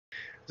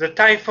The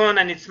typhoon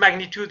and its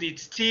magnitude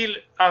is still,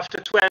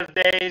 after 12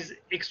 days,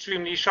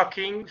 extremely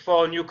shocking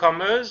for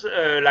newcomers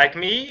like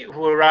me,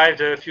 who arrived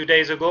a few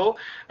days ago,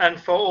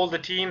 and for all the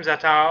teams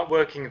that are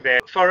working there.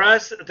 For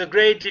us, the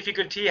great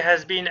difficulty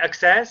has been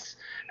access.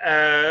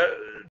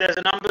 There's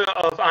a number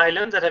of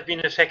islands that have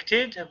been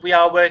affected. We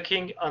are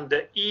working on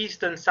the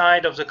eastern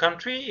side of the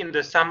country in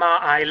the Samar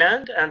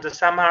island, and the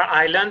Samar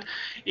island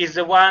is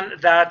the one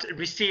that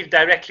received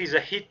directly the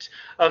hit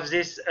of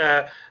this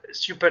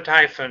super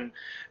typhoon.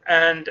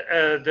 And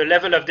the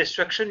level of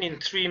destruction in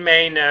three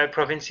main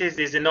provinces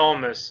is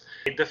enormous.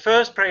 The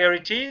first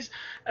priorities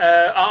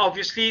are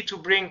obviously to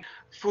bring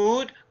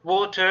food,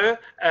 water,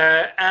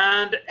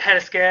 and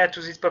healthcare to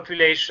this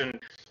population.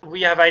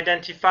 We have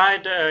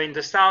identified in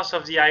the south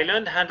of the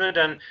island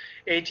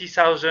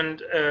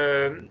 180,000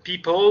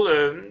 people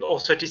or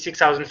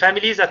 36,000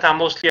 families that are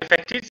mostly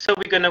affected. So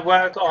we're going to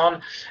work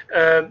on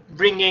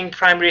bringing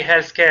primary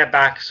health care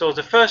back. So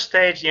the first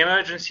stage, the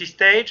emergency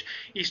stage,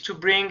 is to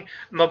bring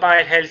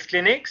mobile health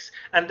clinics.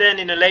 And then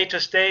in a later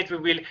stage, we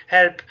will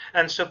help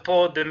and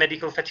support the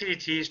medical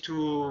facilities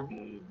to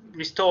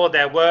restore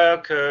their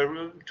work,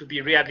 to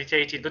be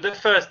rehabilitated. But the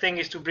first thing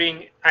is to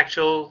bring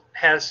actual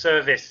health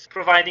service.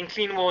 Providing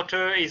clean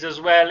water is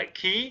as well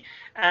key.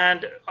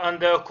 And on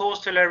the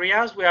coastal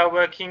areas, we are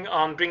working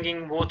on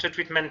bringing water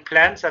treatment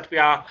plants that we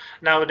are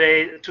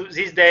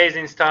these days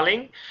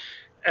installing,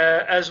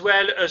 as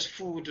well as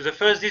food. The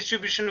first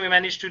distribution we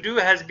managed to do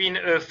has been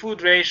a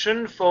food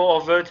ration for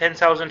over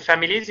 10,000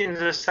 families in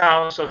the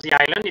south of the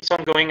island. It's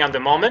ongoing at the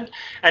moment,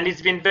 and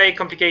it's been very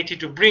complicated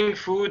to bring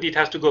food. It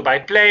has to go by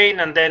plane,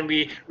 and then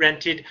we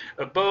rented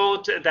a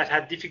boat that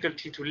had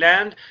difficulty to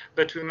land,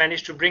 but we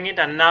managed to bring it,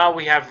 and now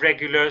we have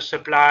regular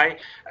supply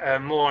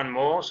more and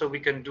more, so we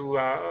can do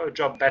a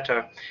job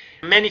better.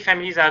 Many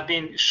families have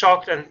been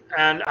shocked and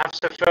have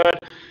suffered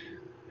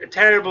a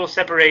terrible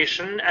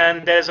separation,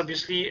 and there's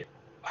obviously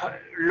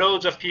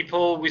loads of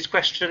people with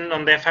question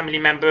on their family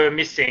member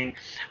missing.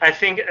 I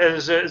think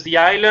the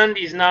island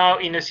is now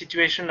in a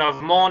situation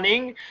of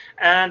mourning,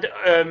 and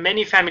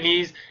many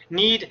families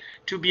need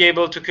to be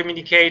able to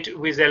communicate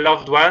with their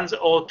loved ones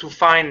or to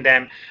find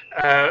them.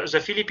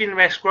 The Philippine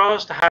Red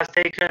Cross has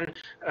taken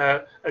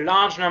a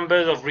large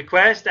number of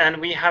requests, and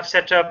we have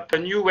set up a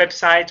new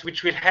website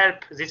which will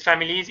help these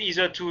families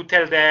either to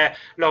tell their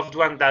loved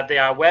one that they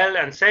are well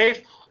and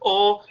safe,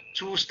 or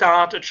to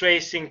start a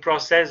tracing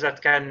process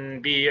that can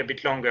be a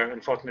bit longer,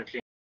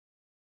 unfortunately.